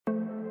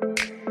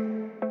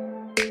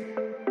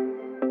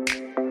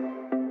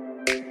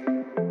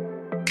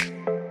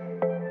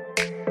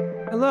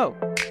Hello,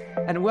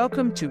 and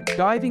welcome to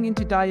Diving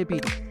into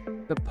Diabetes,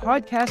 the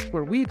podcast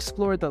where we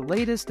explore the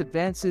latest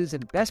advances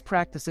and best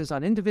practices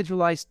on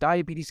individualized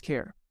diabetes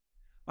care.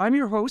 I'm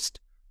your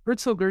host,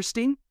 Herzl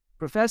Gerstein,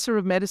 professor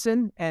of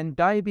medicine and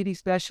diabetes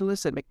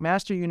specialist at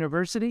McMaster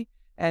University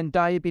and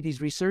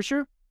diabetes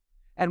researcher.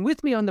 And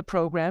with me on the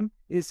program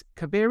is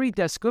Kaveri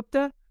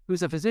Dasgupta,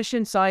 who's a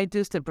physician,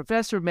 scientist, and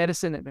professor of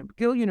medicine at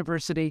McGill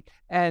University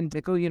and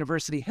McGill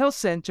University Health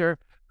Center,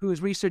 whose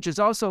research is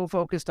also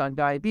focused on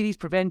diabetes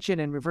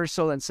prevention and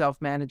reversal and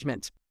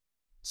self-management.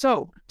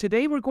 So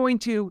today we're going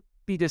to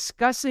be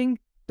discussing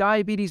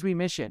diabetes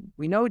remission.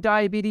 We know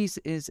diabetes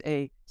is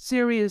a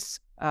serious,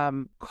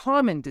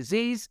 common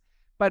disease,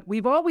 but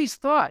we've always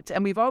thought,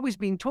 and we've always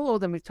been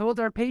told, and we've told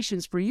our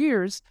patients for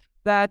years,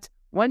 that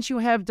once you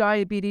have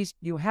diabetes,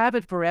 you have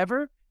it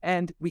forever,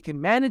 and we can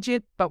manage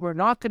it, but we're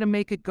not going to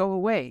make it go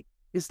away.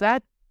 Is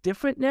that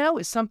different now?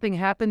 Is something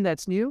happened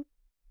that's new?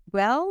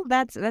 Well,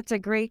 that's a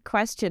great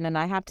question. And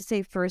I have to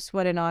say first,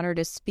 what an honor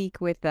to speak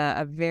with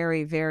a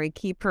very, very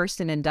key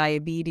person in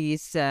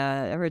diabetes,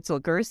 Herzl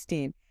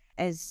Gerstein.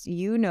 As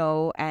you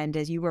know, and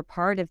as you were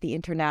part of the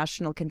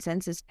international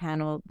consensus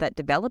panel that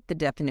developed the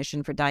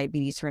definition for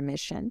diabetes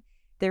remission,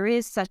 there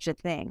is such a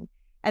thing.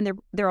 And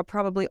there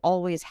probably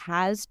always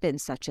has been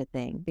such a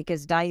thing,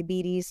 because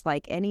diabetes,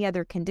 like any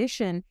other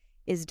condition,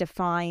 is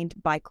defined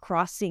by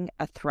crossing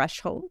a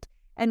threshold.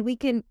 And we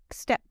can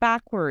step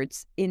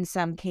backwards in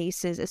some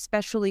cases,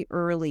 especially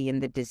early in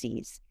the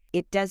disease.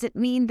 It doesn't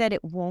mean that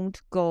it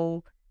won't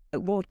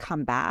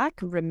come back.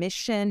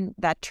 Remission,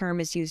 that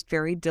term is used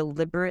very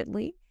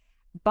deliberately.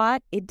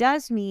 But it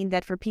does mean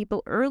that for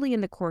people early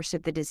in the course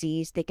of the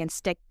disease, they can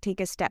take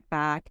a step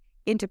back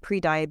into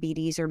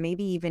prediabetes or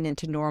maybe even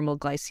into normal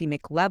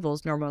glycemic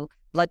levels, normal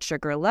blood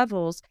sugar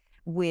levels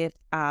with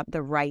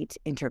the right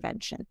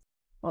intervention.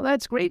 Well,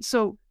 that's great.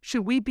 So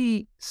should we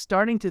be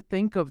starting to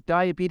think of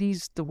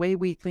diabetes the way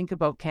we think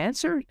about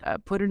cancer,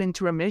 put it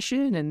into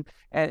remission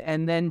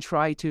and then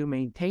try to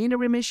maintain a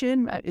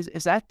remission?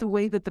 Is that the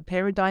way that the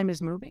paradigm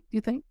is moving, do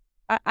you think?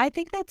 I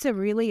think that's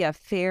really a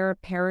fair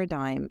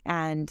paradigm,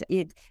 and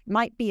it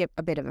might be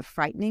a bit of a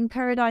frightening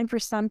paradigm for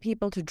some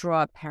people to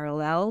draw a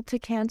parallel to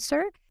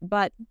cancer,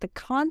 but the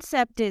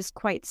concept is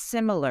quite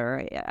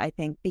similar, I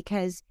think,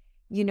 because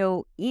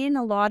in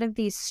a lot of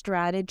these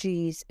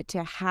strategies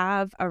to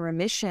have a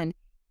remission,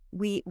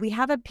 we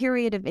have a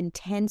period of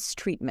intense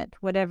treatment,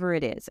 whatever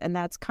it is. And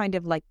that's kind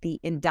of like the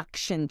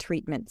induction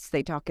treatments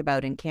they talk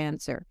about in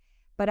cancer.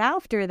 But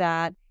after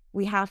that,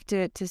 we have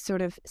to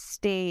sort of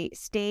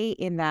stay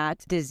in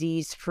that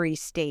disease-free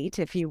state,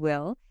 if you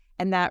will.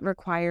 And that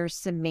requires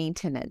some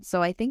maintenance.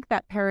 So I think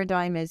that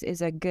paradigm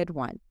is a good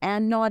one.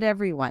 And not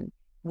everyone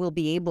will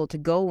be able to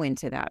go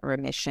into that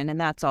remission. And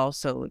that's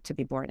also to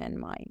be borne in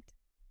mind.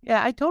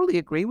 Yeah, I totally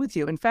agree with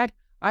you. In fact,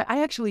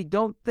 I actually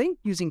don't think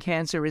using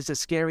cancer is a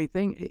scary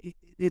thing.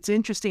 It's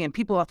interesting, and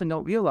people often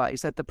don't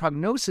realize that the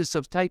prognosis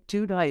of type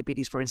 2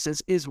 diabetes, for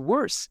instance, is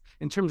worse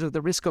in terms of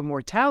the risk of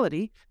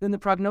mortality than the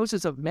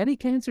prognosis of many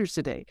cancers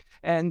today.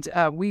 And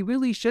we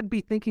really should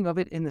be thinking of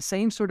it in the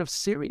same sort of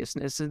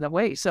seriousness in a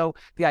way. So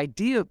the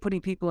idea of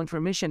putting people into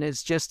remission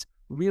is just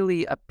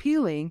really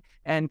appealing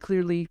and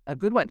clearly a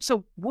good one.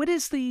 So what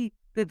is the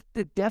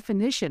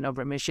definition of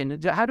remission?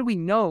 How do we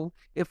know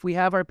if we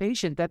have our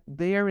patient that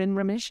they're in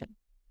remission?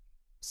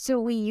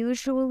 So we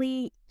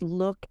usually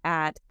look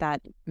at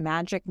that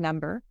magic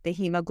number, the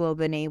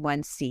hemoglobin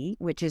A1C,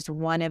 which is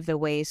one of the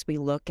ways we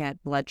look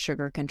at blood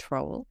sugar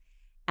control.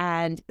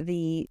 And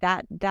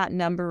that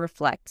number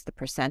reflects the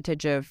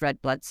percentage of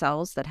red blood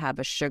cells that have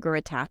a sugar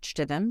attached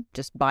to them,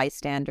 just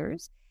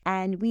bystanders.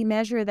 And we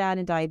measure that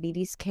in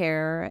diabetes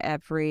care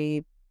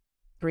every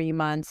 3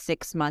 months,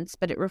 6 months,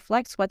 but it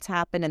reflects what's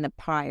happened in the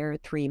prior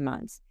 3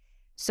 months.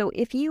 So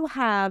if you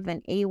have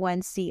an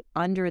A1C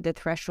under the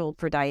threshold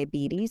for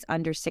diabetes,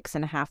 under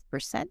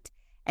 6.5%,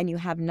 and you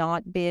have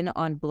not been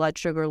on blood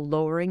sugar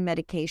lowering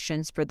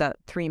medications for the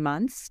 3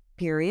 months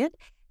period,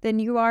 then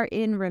you are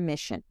in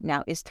remission.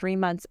 Now, is 3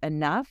 months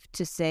enough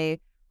to say,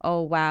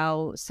 oh,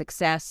 wow,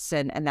 success,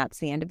 and that's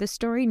the end of the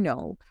story?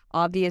 No.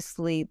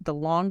 Obviously, the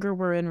longer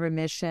we're in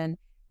remission,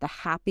 the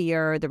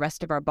happier the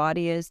rest of our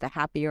body is, the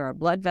happier our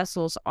blood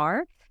vessels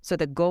are. So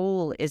the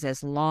goal is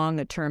as long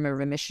a term of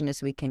remission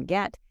as we can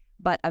get,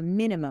 but a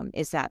minimum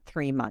is at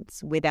 3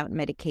 months without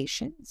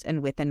medications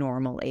and with a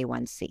normal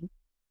A1C.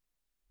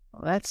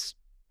 Well,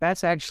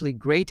 that's actually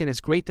great, and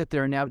it's great that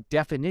there are now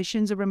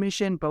definitions of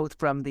remission, both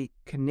from the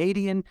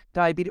Canadian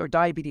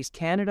Diabetes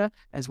Canada,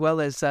 as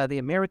well as the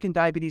American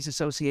Diabetes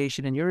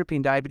Association and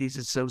European Diabetes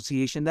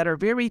Association, that are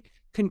very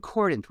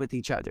concordant with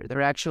each other.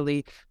 They're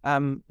actually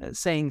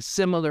saying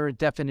similar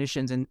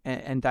definitions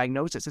and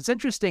diagnosis. It's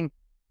interesting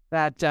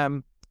that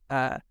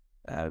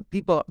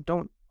people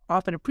don't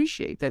often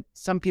appreciate that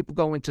some people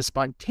go into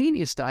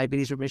spontaneous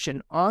diabetes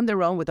remission on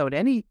their own without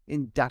any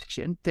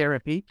induction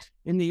therapy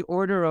in the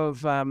order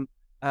of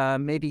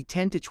maybe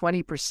 10 to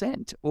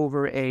 20%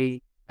 over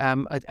a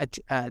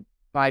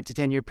 5 to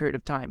 10 year period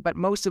of time. But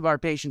most of our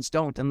patients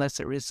don't unless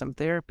there is some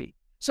therapy.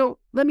 So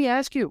let me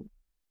ask you,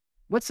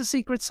 what's the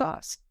secret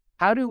sauce?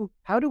 how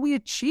do we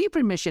achieve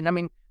remission? I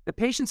mean, the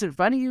patient's in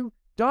front of you.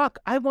 Doc,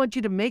 I want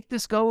you to make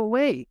this go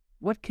away.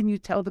 What can you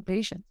tell the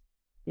patient?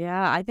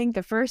 Yeah, I think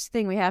the first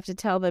thing we have to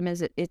tell them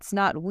is it's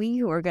not we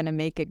who are going to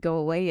make it go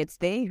away. It's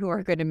they who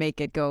are going to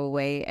make it go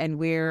away, and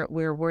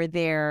we're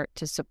there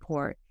to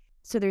support.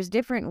 So there's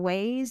different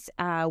ways.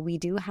 We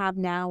do have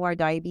now our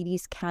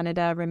Diabetes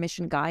Canada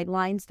remission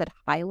guidelines that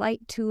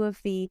highlight two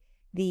of the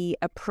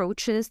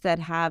approaches that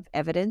have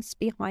evidence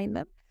behind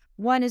them.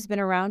 One has been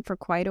around for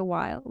quite a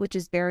while, which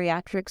is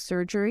bariatric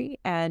surgery,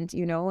 and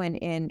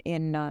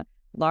in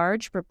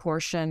large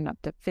proportion, up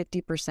to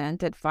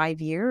 50% at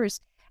 5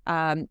 years.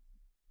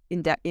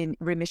 In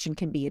remission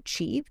can be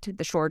achieved.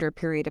 The shorter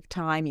period of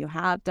time you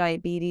have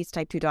diabetes,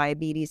 type 2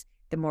 diabetes,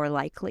 the more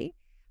likely.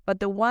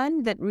 But the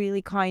one that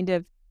really kind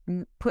of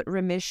put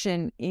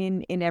remission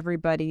in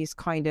everybody's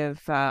kind of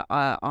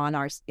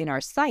in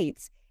our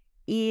sights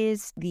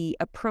is the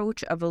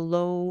approach of a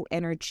low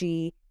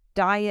energy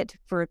diet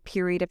for a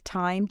period of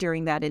time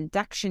during that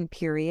induction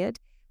period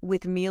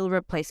with meal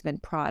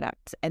replacement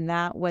products. And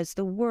that was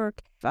the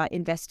work of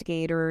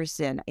investigators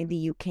in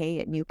the UK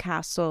at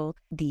Newcastle,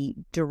 the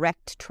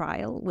DIRECT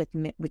trial,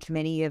 which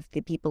many of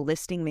the people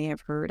listening may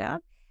have heard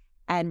of,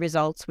 and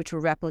results which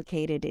were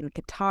replicated in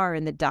Qatar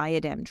in the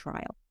DIADEM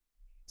trial.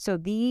 So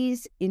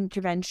these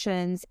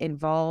interventions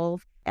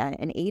involve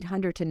an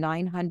 800 to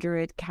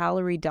 900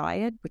 calorie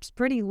diet, which is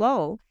pretty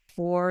low,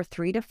 for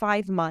 3 to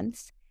 5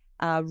 months,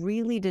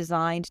 really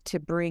designed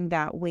to bring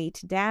that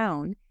weight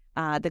down.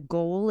 The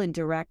goal in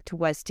DIRECT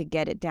was to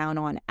get it down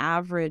on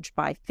average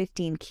by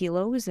 15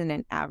 kilos in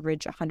an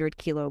average 100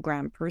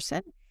 kilogram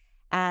person.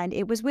 And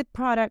it was with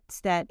products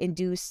that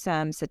induce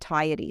some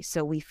satiety.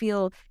 So you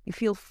feel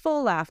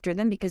full after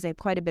them because they have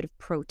quite a bit of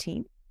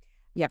protein.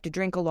 You have to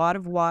drink a lot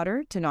of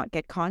water to not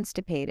get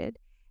constipated.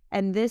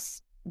 And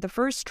the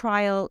first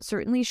trial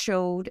certainly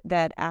showed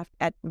that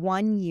at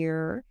 1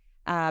 year,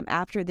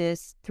 after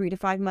this 3 to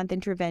 5 month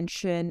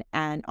intervention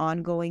and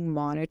ongoing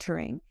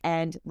monitoring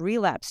and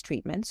relapse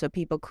treatment, so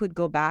people could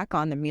go back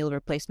on the meal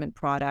replacement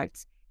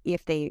products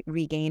if they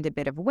regained a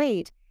bit of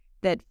weight,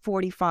 that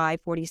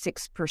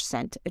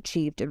 45-46%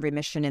 achieved a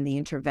remission in the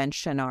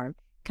intervention arm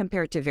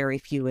compared to very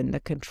few in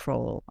the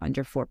control,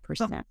 under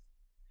 4%.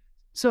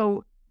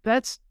 So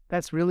that's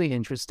really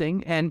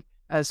interesting. And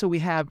so we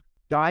have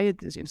diet,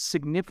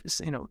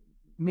 significant,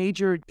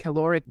 major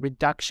caloric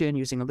reduction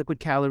using a liquid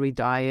calorie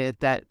diet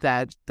that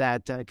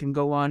can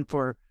go on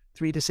for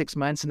 3 to 6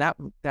 months, and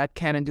that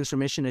can induce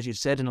remission, as you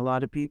said, in a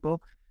lot of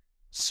people.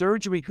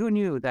 Surgery, who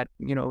knew that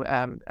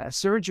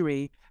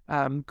surgery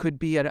could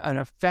be an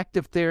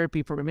effective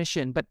therapy for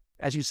remission? But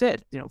as you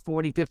said,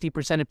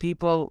 40-50% of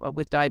people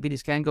with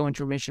diabetes can go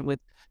into remission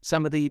with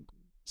some of the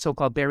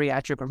so-called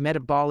bariatric or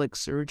metabolic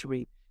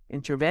surgery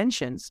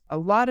interventions. A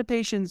lot of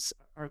patients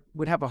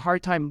would have a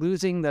hard time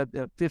losing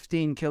the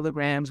 15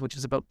 kilograms, which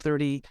is about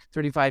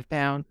 35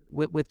 pounds,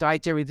 with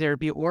dietary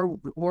therapy, or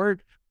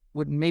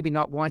would maybe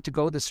not want to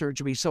go to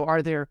surgery. So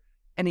are there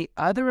any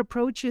other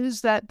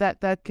approaches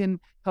that can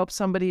help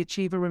somebody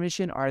achieve a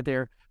remission? Are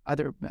there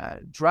other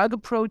drug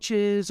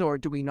approaches, or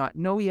do we not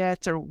know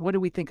yet? Or what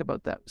do we think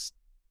about those?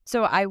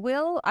 So I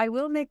will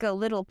make a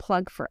little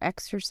plug for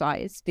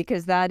exercise,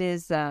 because that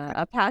is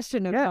a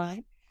passion of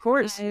mine. Of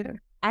course.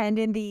 And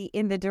in the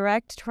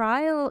DIRECT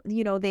trial,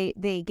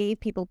 they gave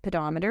people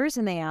pedometers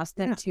and they asked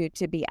them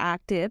to be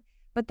active,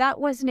 but that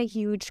wasn't a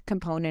huge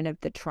component of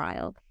the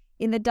trial.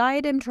 In the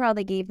DIADEM trial,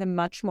 they gave them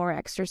much more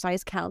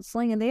exercise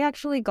counseling, and they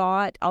actually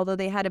got, although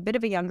they had a bit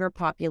of a younger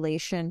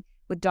population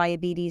with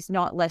diabetes,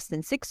 not less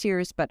than 6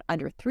 years, but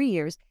under 3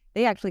 years,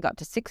 they actually got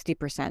to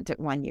 60% at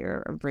 1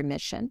 year of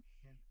remission.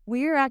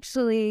 We're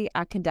actually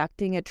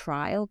conducting a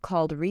trial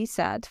called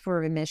RESET for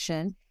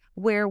remission,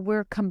 where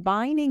we're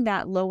combining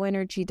that low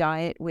energy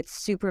diet with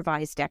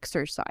supervised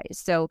exercise.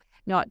 So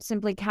not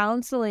simply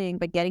counseling,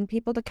 but getting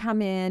people to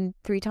come in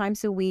 3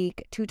 times a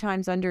week, 2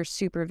 times under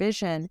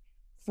supervision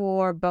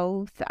for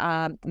both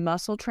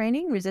muscle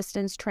training,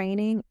 resistance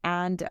training,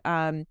 and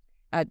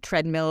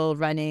treadmill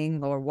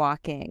running or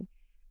walking.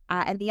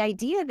 And the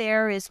idea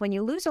there is when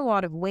you lose a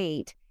lot of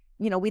weight,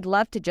 we'd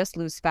love to just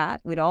lose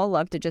fat. We'd all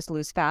love to just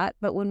lose fat.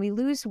 But when we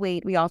lose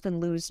weight, we often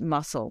lose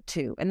muscle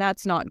too. And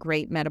that's not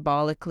great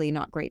metabolically,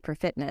 not great for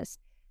fitness.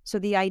 So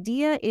the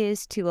idea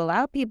is to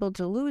allow people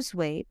to lose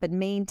weight, but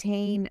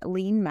maintain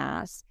lean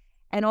mass,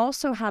 and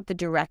also have the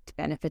direct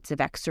benefits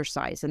of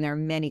exercise. And there are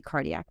many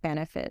cardiac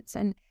benefits.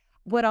 And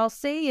what I'll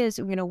say is,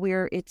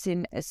 it's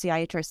in a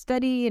CIHR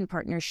study in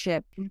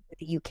partnership with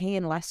the UK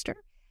and Leicester.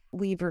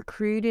 We've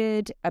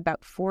recruited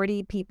about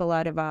 40 people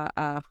out of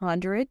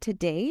 100 to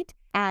date.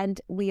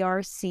 And we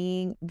are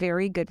seeing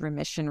very good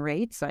remission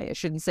rates. I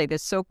shouldn't say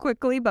this so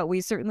quickly, but we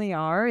certainly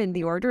are in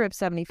the order of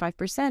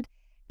 75%.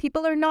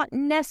 People are not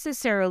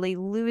necessarily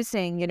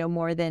losing,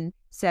 more than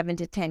 7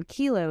 to 10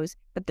 kilos,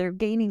 but they're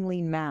gaining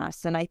lean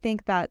mass. And I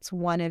think that's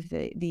one of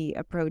the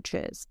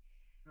approaches.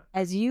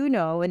 As you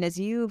know, and as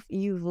you've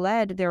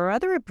led, there are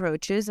other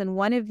approaches. And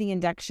one of the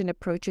induction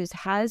approaches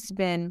has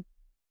been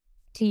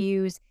to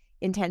use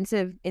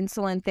intensive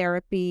insulin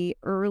therapy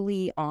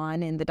early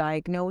on in the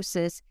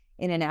diagnosis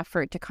in an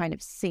effort to kind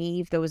of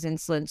save those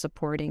insulin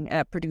supporting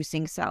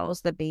producing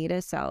cells, the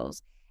beta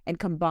cells, and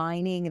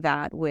combining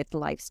that with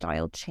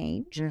lifestyle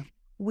change. Yeah.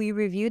 We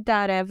reviewed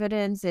that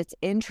evidence. It's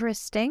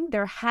interesting.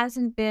 There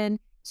hasn't been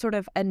sort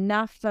of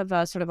enough of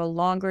a sort of a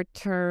longer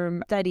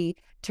term study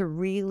to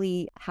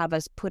really have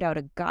us put out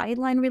a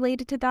guideline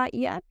related to that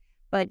yet.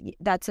 But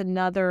that's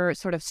another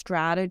sort of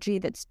strategy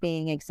that's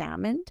being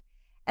examined.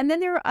 And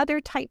then there are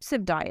other types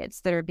of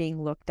diets that are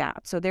being looked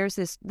at. So there's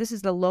this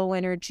is the low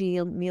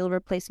energy meal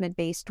replacement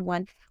based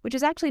one, which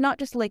is actually not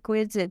just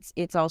liquids,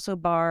 it's also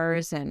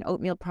bars and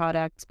oatmeal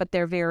products, but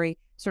they're very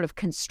sort of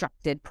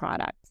constructed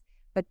products.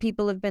 But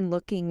people have been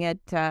looking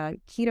at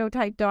keto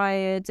type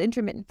diets,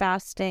 intermittent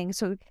fasting.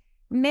 So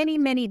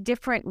many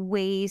different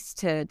ways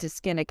to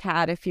skin a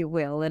cat, if you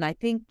will. And I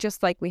think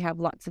just like we have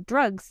lots of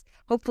drugs,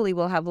 hopefully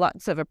we'll have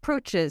lots of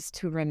approaches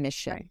to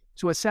remission.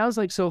 So it sounds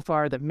like so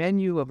far the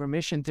menu of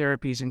remission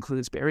therapies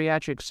includes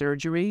bariatric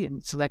surgery in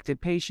selected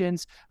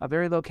patients, a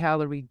very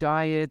low-calorie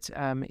diet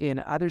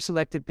in other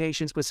selected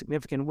patients with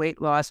significant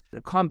weight loss, the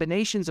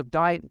combinations of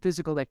diet and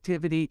physical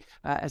activity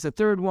as a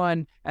third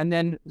one, and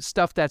then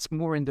stuff that's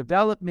more in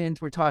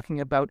development. We're talking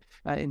about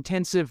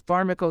intensive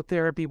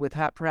pharmacotherapy with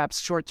perhaps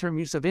short-term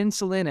use of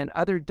insulin and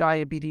other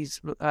diabetes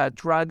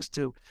drugs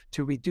to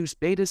reduce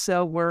beta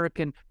cell work,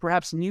 and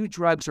perhaps new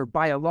drugs or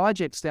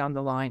biologics down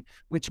the line,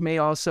 which may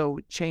also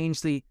change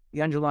the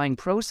underlying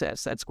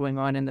process that's going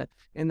on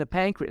in the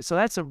pancreas. So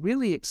that's a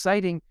really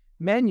exciting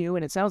menu,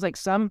 and it sounds like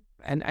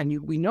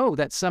we know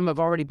that some have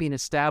already been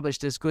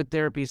established as good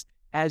therapies,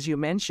 as you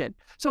mentioned.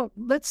 So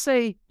let's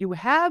say you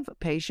have a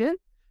patient,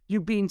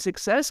 you've been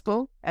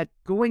successful at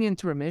going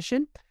into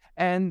remission,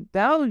 and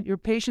now your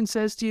patient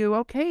says to you,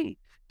 okay,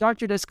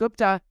 Dr.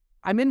 Dasgupta,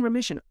 I'm in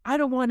remission. I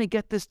don't want to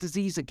get this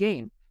disease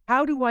again.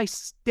 How do I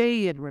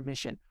stay in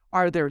remission?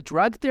 Are there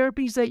drug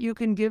therapies that you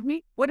can give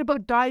me? What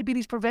about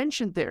diabetes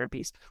prevention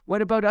therapies? What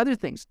about other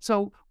things?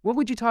 So what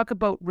would you talk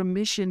about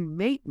remission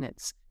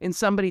maintenance in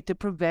somebody to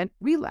prevent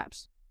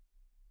relapse?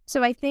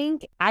 So I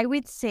think I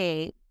would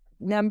say,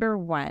 number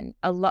one,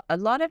 a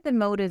lot of the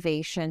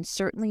motivation,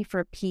 certainly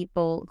for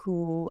people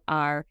who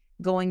are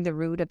going the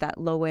route of that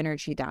low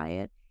energy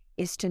diet,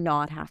 is to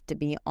not have to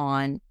be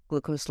on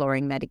glucose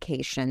lowering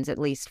medications, at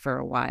least for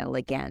a while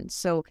again.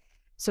 So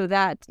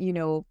that,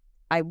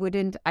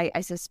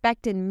 I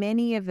suspect in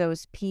many of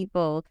those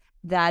people,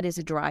 that is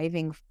a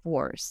driving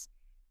force.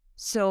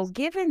 So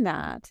given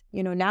that,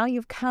 now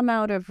you've come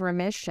out of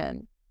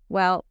remission,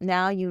 well,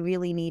 now you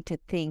really need to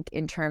think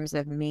in terms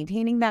of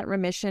maintaining that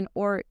remission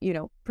or,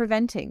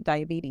 preventing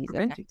diabetes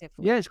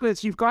effectively. Yes,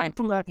 because you've gone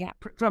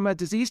from a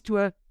disease to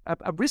a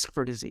risk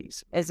for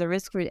disease. As a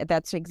risk for,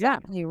 that's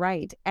exactly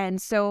right.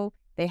 And so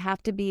they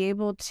have to be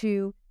able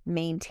to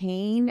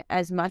maintain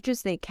as much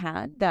as they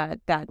can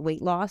that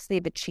weight loss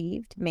they've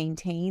achieved,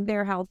 maintain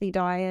their healthy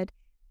diet,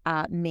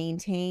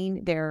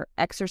 maintain their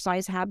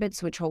exercise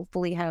habits, which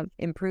hopefully have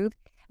improved.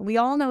 We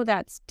all know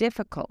that's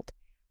difficult,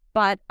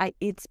 but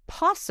it's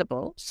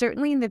possible,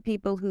 certainly in the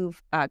people who've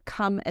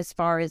come as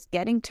far as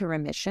getting to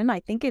remission,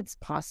 I think it's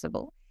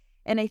possible.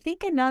 And I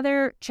think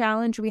another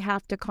challenge we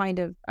have to kind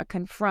of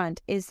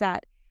confront is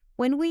that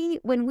when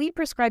we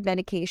prescribe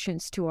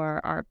medications to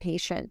our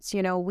patients,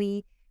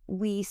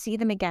 we see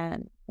them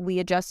again, we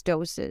adjust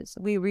doses,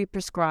 we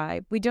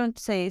represcribe, we don't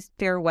say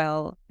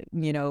farewell,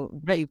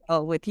 very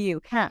well with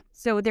you. Yeah.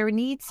 So there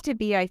needs to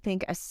be, I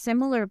think, a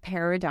similar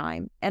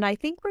paradigm. And I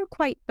think we're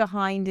quite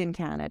behind in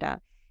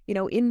Canada.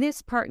 In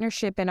this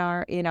partnership in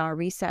our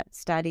RESET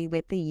study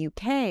with the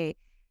UK,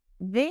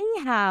 they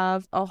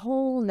have a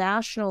whole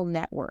national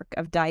network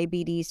of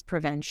diabetes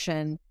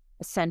prevention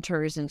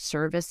centers and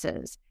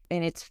services.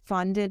 And it's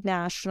funded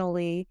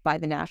nationally by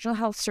the National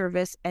Health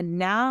Service. And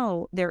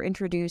now they're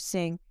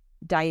introducing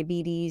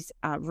diabetes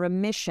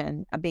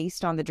remission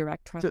based on the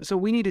direct trust. So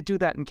we need to do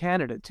that in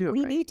Canada too.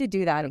 We need to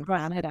do that in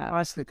Canada.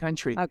 Across the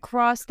country.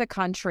 Across the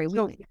country.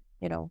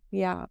 So,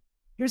 yeah.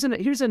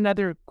 Here's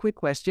another quick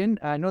question.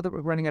 I know that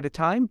we're running out of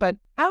time, but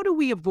how do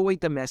we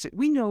avoid the message?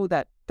 We know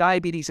that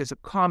diabetes is a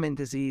common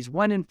disease,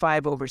 1 in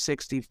 5 over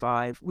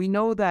 65. We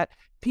know that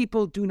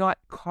people do not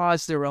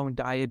cause their own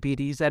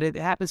diabetes, that it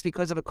happens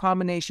because of a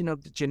combination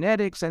of the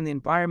genetics and the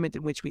environment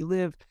in which we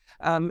live.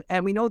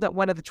 And we know that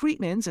one of the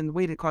treatments and the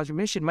way to cause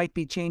remission might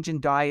be change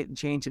in diet and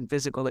change in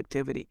physical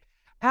activity.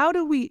 How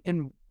do we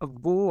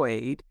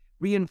avoid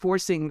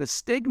reinforcing the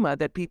stigma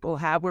that people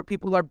have where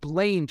people are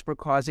blamed for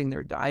causing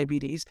their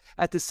diabetes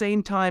at the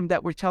same time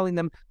that we're telling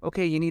them,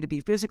 okay, you need to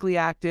be physically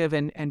active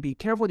and be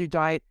careful with your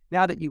diet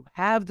now that you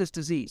have this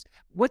disease?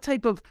 What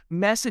type of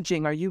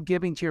messaging are you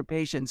giving to your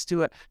patients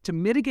to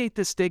mitigate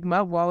the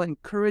stigma while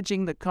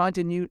encouraging the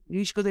continuity?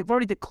 Because they've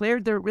already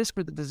declared their risk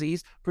for the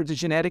disease for the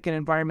genetic and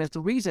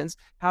environmental reasons.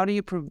 How do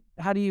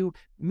you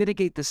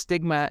mitigate the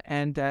stigma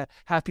and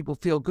have people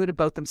feel good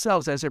about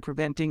themselves as they're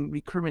preventing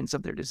recurrence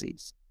of their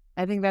disease?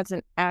 I think that's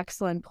an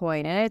excellent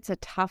point, and it's a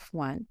tough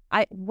one.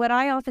 What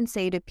I often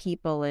say to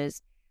people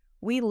is,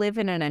 we live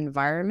in an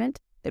environment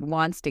that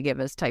wants to give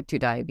us type 2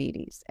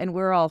 diabetes, and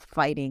we're all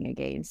fighting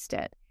against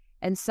it.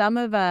 And some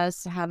of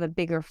us have a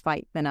bigger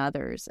fight than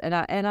others. And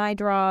I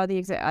draw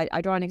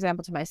I draw an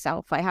example to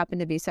myself. I happen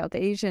to be South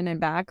Asian in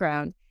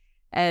background.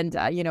 And,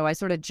 I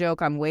sort of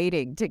joke I'm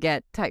waiting to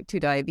get type 2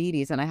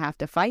 diabetes, and I have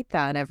to fight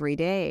that every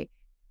day.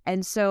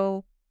 And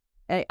so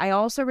I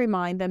also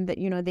remind them that,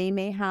 they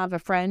may have a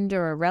friend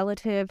or a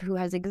relative who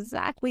has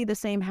exactly the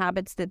same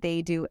habits that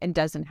they do and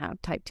doesn't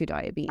have type 2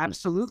 diabetes.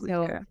 Absolutely.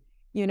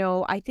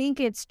 So, I think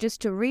it's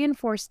just to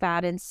reinforce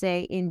that and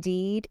say,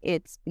 indeed,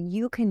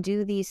 you can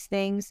do these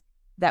things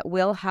that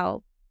will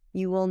help.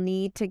 You will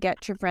need to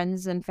get your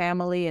friends and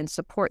family and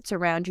supports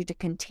around you to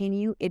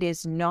continue. It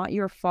is not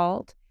your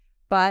fault,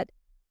 but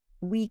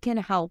we can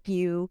help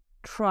you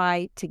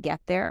try to get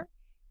there.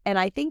 And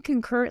I think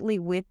concurrently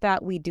with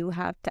that, we do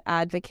have to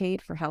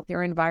advocate for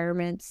healthier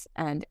environments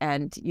and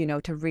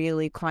to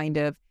really kind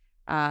of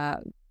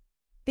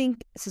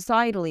think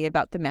societally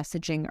about the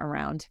messaging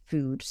around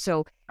food.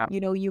 So,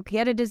 you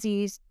get a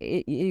disease,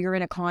 you're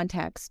in a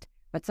context,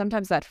 but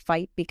sometimes that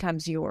fight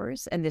becomes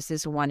yours. And this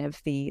is one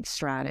of the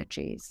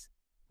strategies.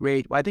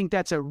 Great. Well, I think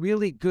that's a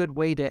really good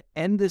way to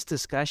end this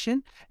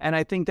discussion. And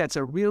I think that's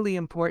a really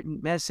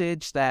important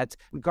message that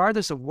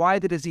regardless of why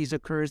the disease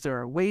occurs, there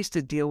are ways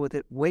to deal with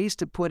it, ways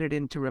to put it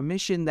into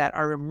remission that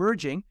are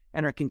emerging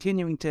and are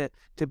continuing to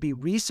be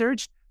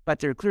researched, but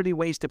there are clearly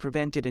ways to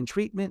prevent it and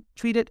treat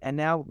it and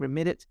now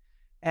remit it.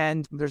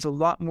 And there's a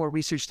lot more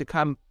research to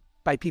come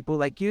by people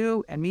like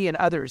you and me and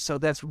others. So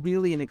that's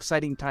really an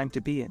exciting time to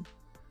be in.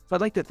 So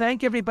I'd like to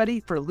thank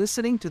everybody for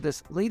listening to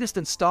this latest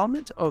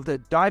installment of the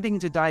Diving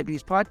into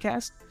Diabetes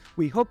podcast.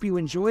 We hope you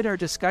enjoyed our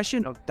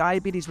discussion of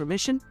diabetes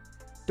remission.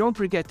 Don't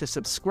forget to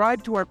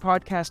subscribe to our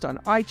podcast on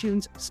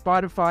iTunes,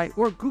 Spotify,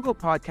 or Google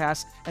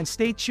Podcasts, and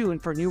stay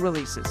tuned for new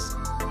releases.